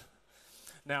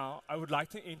 Now, I would like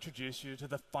to introduce you to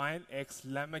the Find X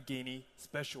Lamborghini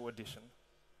Special Edition.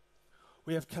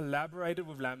 We have collaborated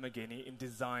with Lamborghini in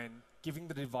design, giving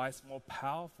the device more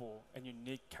powerful and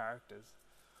unique characters.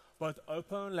 Both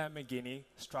Oppo and Lamborghini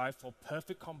strive for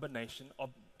perfect combination of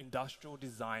industrial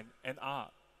design and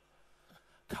art.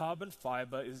 Carbon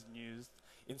fiber is used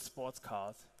in sports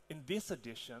cars. In this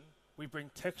edition, we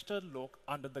bring textured look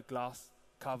under the glass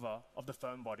cover of the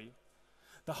phone body.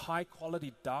 The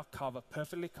high-quality dark cover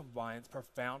perfectly combines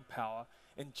profound power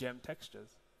and gem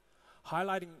textures,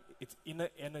 highlighting its inner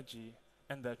energy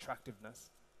and the attractiveness.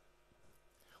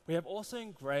 We have also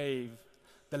engraved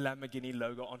the Lamborghini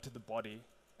logo onto the body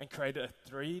and created a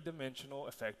three-dimensional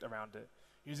effect around it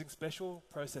using special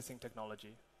processing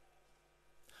technology.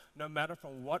 No matter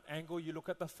from what angle you look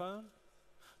at the phone,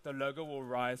 the logo will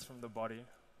rise from the body.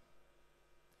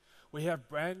 We have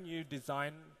brand new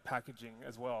design packaging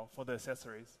as well for the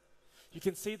accessories. You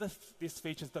can see this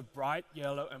features the bright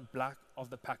yellow and black of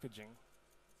the packaging.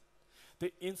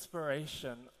 The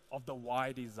inspiration of the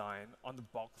Y design on the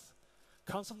box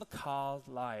comes from the car's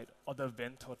light of the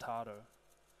Ventotado,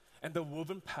 and the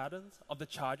woven patterns of the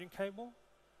charging cable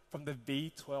from the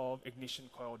V12 ignition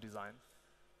coil design.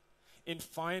 In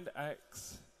Find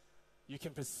X, you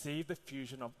can perceive the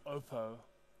fusion of Oppo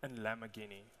and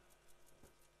Lamborghini.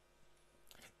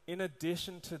 In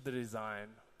addition to the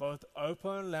design, both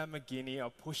Oppo and Lamborghini are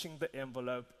pushing the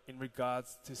envelope in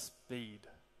regards to speed.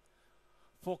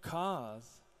 For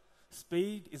cars,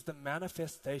 speed is the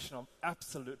manifestation of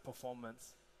absolute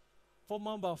performance. For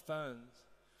mobile phones,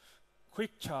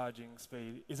 quick charging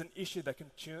speed is an issue that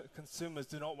consumers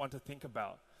do not want to think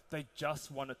about. They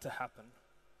just want it to happen.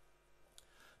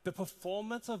 The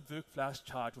performance of VOOC Flash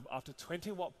Charge with up to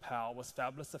 20-watt power was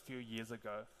fabulous a few years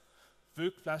ago.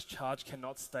 VOOC Flash Charge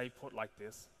cannot stay put like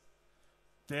this.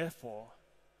 Therefore,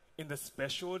 in the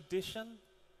special edition,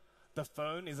 the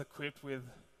phone is equipped with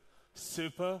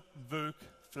Super VOOC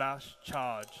Flash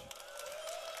Charge.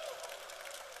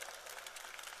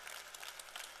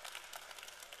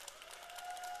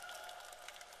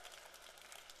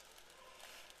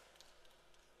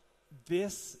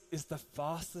 This is the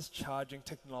fastest charging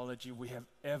technology we have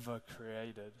ever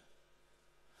created.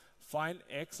 Find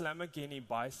X Lamborghini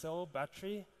bi-cell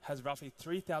battery has roughly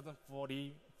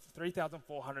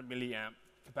 3,400 milliamp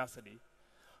capacity.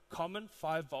 Common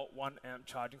 5-volt 1 amp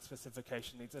charging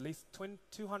specification needs at least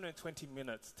 220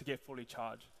 minutes to get fully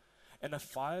charged, and a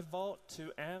 5-volt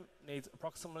 2 amp needs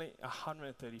approximately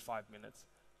 135 minutes.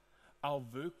 Our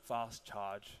VOOC Fast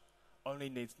Charge only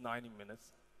needs 90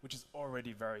 minutes, which is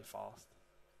already very fast.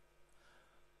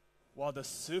 While the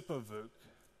Super VOOC,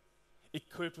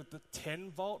 equipped with the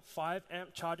 10-volt 5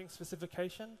 amp charging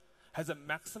specification, has a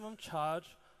maximum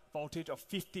charge voltage of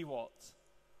 50 watts.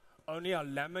 Only our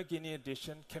Lamborghini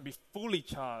edition can be fully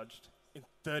charged in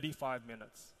 35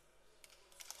 minutes.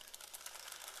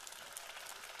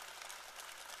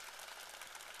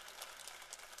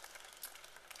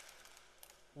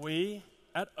 We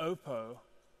at Oppo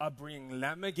are bringing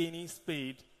Lamborghini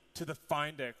speed to the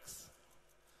Find X.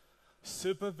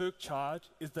 Super VOOC Charge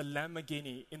is the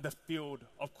Lamborghini in the field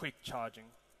of quick charging.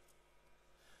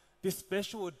 This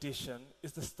special edition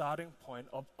is the starting point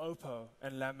of Oppo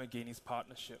and Lamborghini's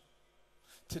partnership.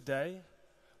 Today,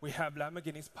 we have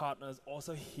Lamborghini's partners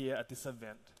also here at this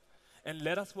event. And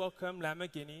let us welcome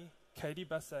Lamborghini, Katie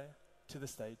Basset, to the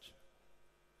stage.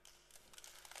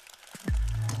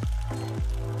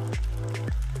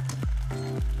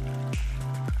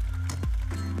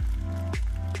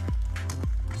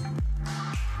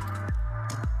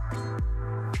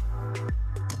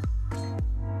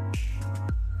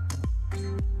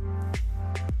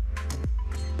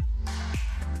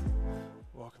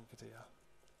 Welcome, Katia.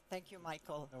 Thank you,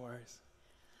 Michael. No worries.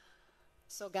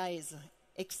 So guys,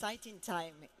 exciting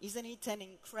time. Isn't it an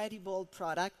incredible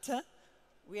product?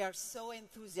 We are so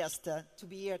enthusiastic to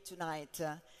be here tonight,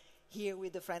 here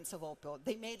with the friends of Oppo.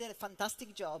 They made a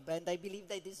fantastic job, and I believe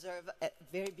they deserve a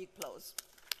very big applause.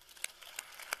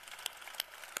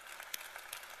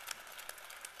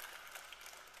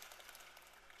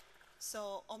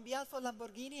 So on behalf of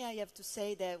Lamborghini, I have to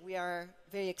say that we are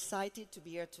very excited to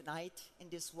be here tonight in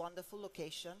this wonderful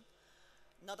location,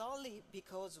 not only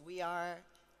because we are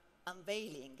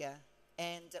unveiling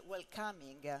and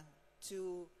welcoming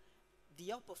to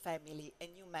the Oppo family a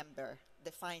new member,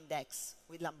 the Find X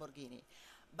with Lamborghini,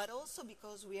 but also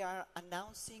because we are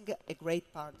announcing a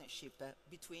great partnership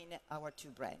between our two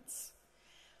brands.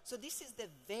 So this is the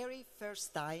very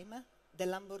first time the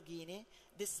Lamborghini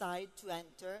decide to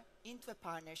enter into a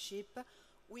partnership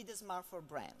with a smartphone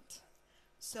brand.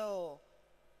 So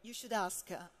you should ask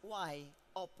why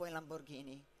Oppo and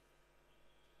Lamborghini?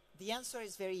 The answer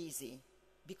is very easy,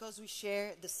 because we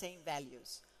share the same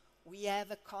values. We have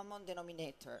a common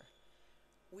denominator.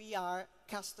 We are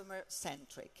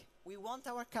customer-centric. We want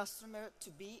our customer to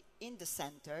be in the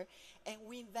center, and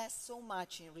we invest so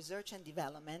much in research and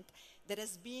development that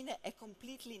has been a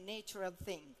completely natural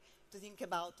thing to think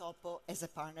about Oppo as a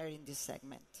partner in this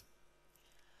segment.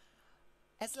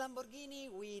 As Lamborghini,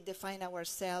 we define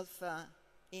ourselves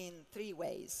in three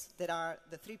ways that are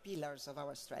the three pillars of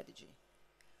our strategy.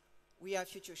 We are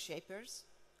future shapers,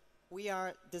 we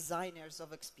are designers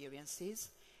of experiences,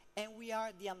 and we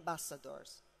are the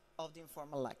ambassadors of the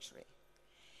informal luxury.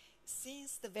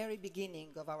 Since the very beginning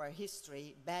of our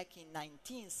history, back in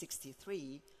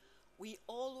 1963, we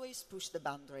always pushed the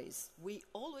boundaries. We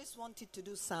always wanted to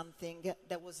do something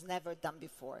that was never done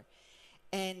before.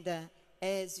 And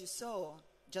as you saw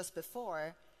just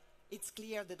before, it's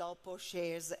clear that Oppo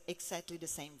shares exactly the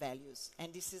same values.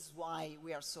 And this is why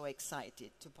we are so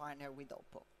excited to partner with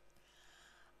Oppo.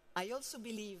 I also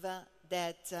believe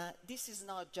that this is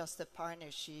not just a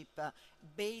partnership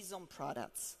based on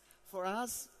products. For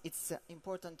us, it's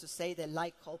important to say that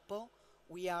like Oppo,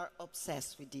 we are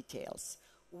obsessed with details.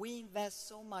 We invest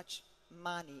so much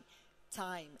money,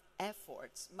 time,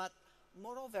 efforts, but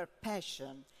moreover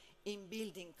passion in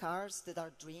building cars that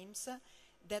are dreams,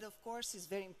 that of course is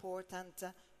very important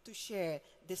to share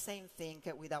the same thing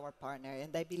with our partner.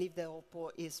 And I believe that Oppo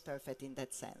is perfect in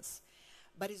that sense.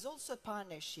 But it's also a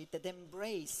partnership that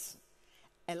embraces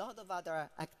a lot of other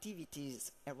activities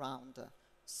around.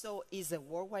 So it's a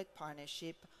worldwide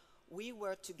partnership. We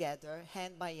work together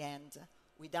hand by hand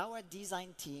with our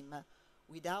design team,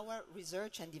 with our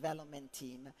research and development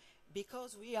team,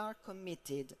 because we are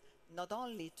committed not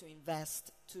only to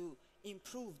invest to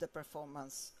improve the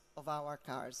performance of our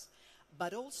cars,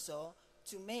 but also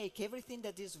to make everything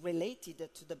that is related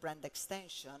to the brand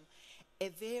extension a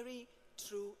very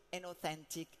true and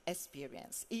authentic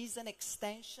experience. It is an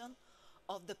extension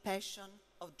of the passion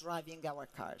of driving our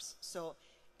cars. So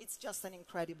it's just an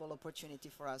incredible opportunity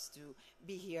for us to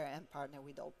be here and partner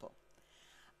with Oppo.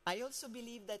 I also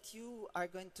believe that you are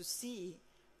going to see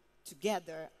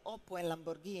together Oppo and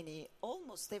Lamborghini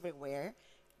almost everywhere,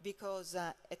 because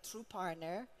a true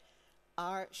partner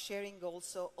are sharing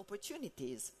also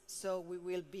opportunities. So we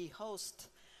will be host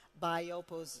by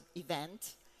Oppo's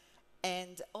event,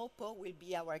 and Oppo will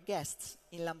be our guests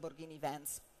in Lamborghini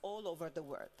events all over the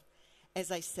world. As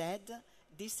I said,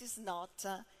 this is not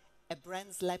a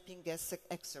brand slapping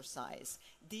exercise.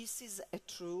 This is a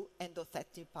true and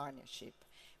authentic partnership,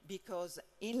 because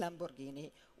in Lamborghini,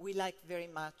 we like very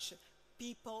much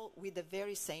people with the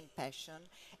very same passion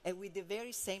and with the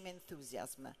very same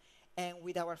enthusiasm. And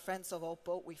with our friends of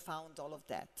Oppo, we found all of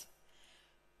that.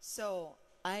 So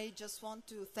I just want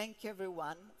to thank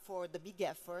everyone for the big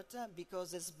effort,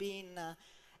 because it's been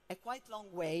a quite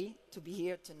long way to be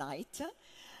here tonight.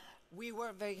 We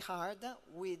worked very hard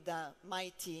with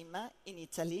my team in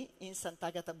Italy, in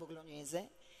Sant'Agata Bolognese,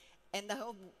 and I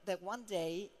hope that one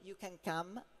day you can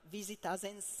come visit us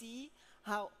and see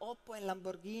how Oppo and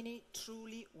Lamborghini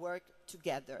truly work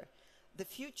together. The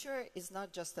future is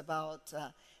not just about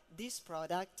this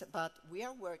product, but we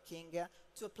are working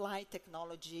to apply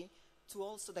technology to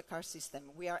also the car system.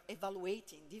 We are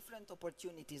evaluating different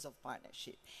opportunities of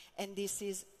partnership. And this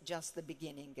is just the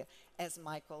beginning, as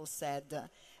Michael said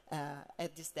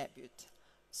at this debut.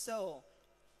 So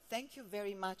thank you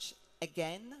very much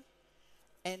again.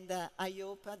 And I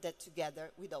hope that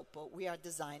together with Oppo, we are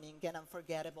designing an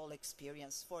unforgettable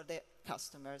experience for the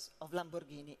customers of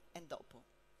Lamborghini and Oppo.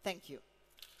 Thank you.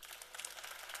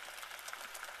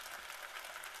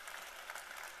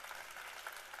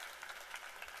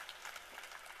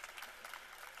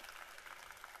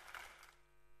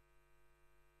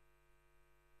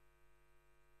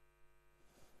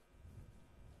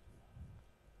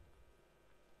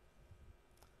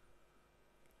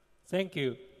 Thank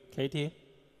you, Katie.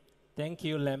 Thank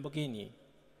you, Lamborghini.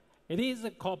 It is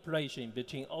a cooperation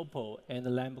between Oppo and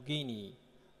Lamborghini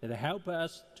that help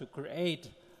us to create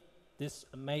this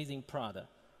amazing product,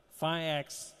 Find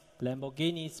X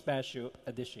Lamborghini Special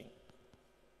Edition.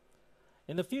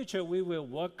 In the future, we will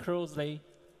work closely,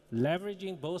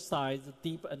 leveraging both sides'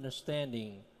 deep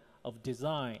understanding of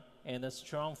design and a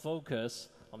strong focus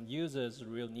on users'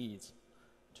 real needs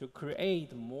to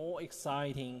create more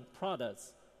exciting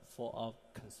products for our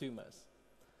consumers.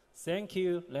 Thank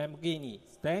you, Lamborghini.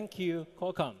 Thank you,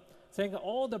 Qualcomm. Thank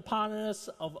all the partners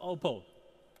of Oppo.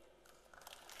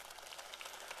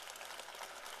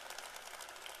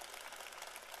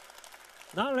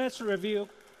 Now let's review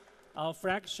our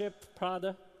flagship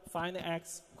product, Find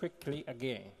X, quickly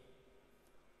again.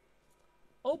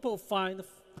 Oppo Find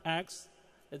X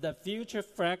is the future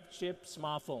flagship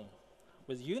smartphone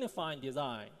with unifying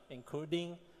design,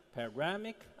 including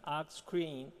panoramic arc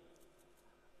screen,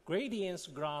 gradient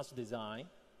glass design,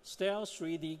 stealth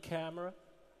 3D camera,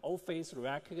 all-face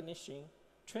recognition,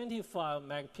 25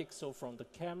 megapixel from the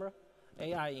camera,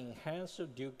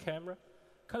 AI-enhanced dual camera,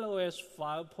 ColorOS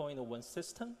 5.1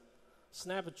 system,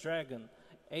 Snapdragon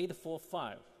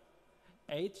 845,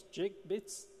 8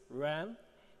 gigabits RAM,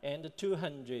 and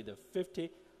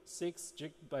 256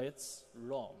 gigabits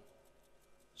ROM.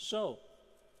 So,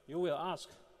 you will ask,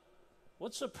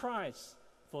 what's the price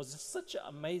for such an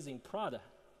amazing product?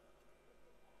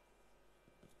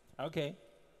 Okay,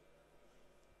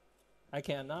 I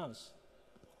can announce.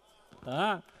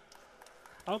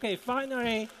 Okay,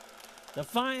 finally, the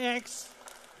Find X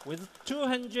with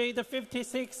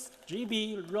 256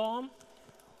 GB ROM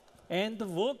and the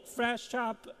Vogue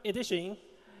Flagship Edition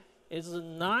is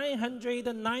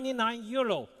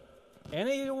 €999, and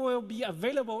it will be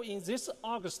available in this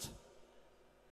August.